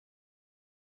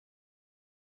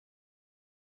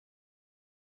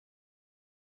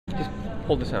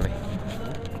Hold this on me.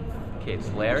 Okay,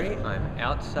 it's Larry. I'm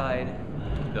outside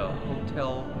the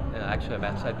hotel. Actually, I'm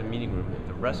outside the meeting room at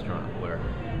the restaurant where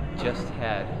just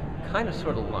had kind of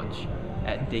sort of lunch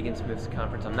at Deagan Smith's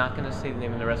conference. I'm not going to say the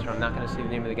name of the restaurant. I'm not going to say the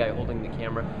name of the guy holding the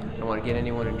camera. I don't want to get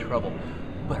anyone in trouble.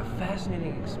 But a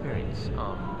fascinating experience.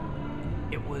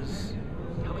 It was,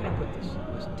 how can I put this?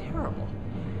 It was terrible.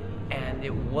 And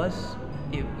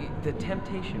the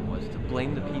temptation was to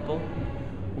blame the people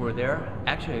who were there.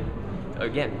 Actually,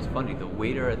 again, it's funny, the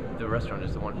waiter at the restaurant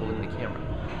is the one holding the camera.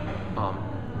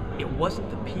 It wasn't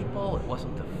the people, it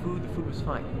wasn't the food was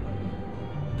fine.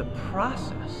 The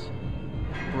process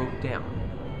broke down.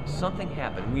 Something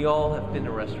happened. We all have been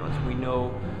to restaurants. We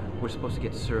know we're supposed to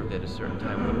get served at a certain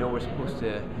time. We know we're supposed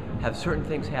to have certain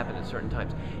things happen at certain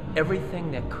times.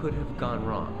 Everything that could have gone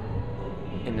wrong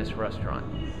in this restaurant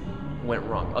went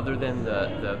wrong, other than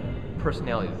the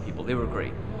personality of the people. They were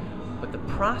great. But the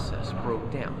process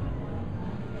broke down.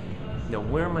 Now,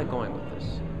 where am I going with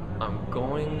this? I'm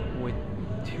going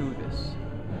to this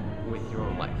with your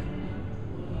own life.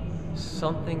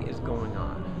 Something is going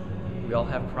on. We all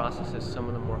have processes. Some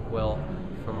of them work well.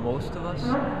 For most of us,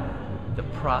 the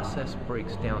process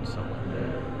breaks down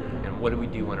somewhere. And what do we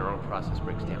do when our own process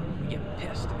breaks down? We get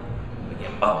pissed. We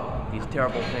get, oh, these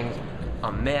terrible things.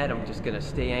 I'm mad. I'm just going to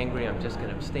stay angry. I'm just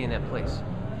going to stay in that place.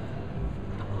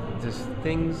 Does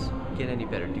things get any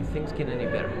better? Do things get any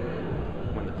better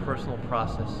when the personal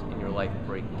process in your life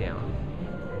break down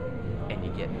and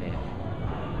you get mad?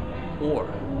 Or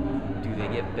do they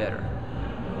get better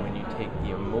when you take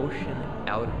the emotion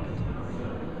out of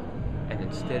it and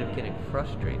instead of getting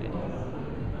frustrated,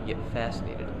 you get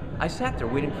fascinated? I sat there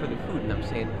waiting for the food and I'm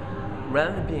saying,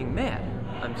 rather than being mad,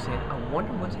 I'm saying, I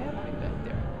wonder what's happening back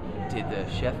there. Did the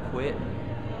chef quit?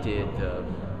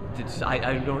 I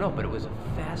don't know, but it was a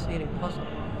fascinating puzzle.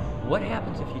 What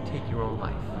happens if you take your own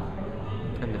life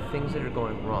and the things that are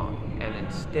going wrong, and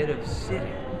instead of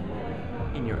sitting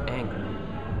in your anger,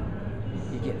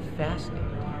 you get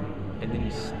fascinated, and then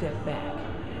you step back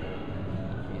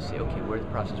and you say, okay, where did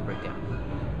the process break down?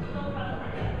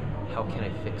 How can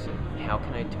I fix it? How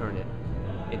can I turn it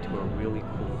into a really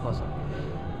cool puzzle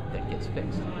that gets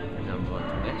fixed? And then I'm going to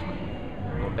the next one.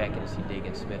 I'm going back in to see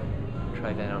Deagan Smith.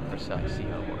 Try that on for size, see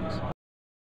how it works.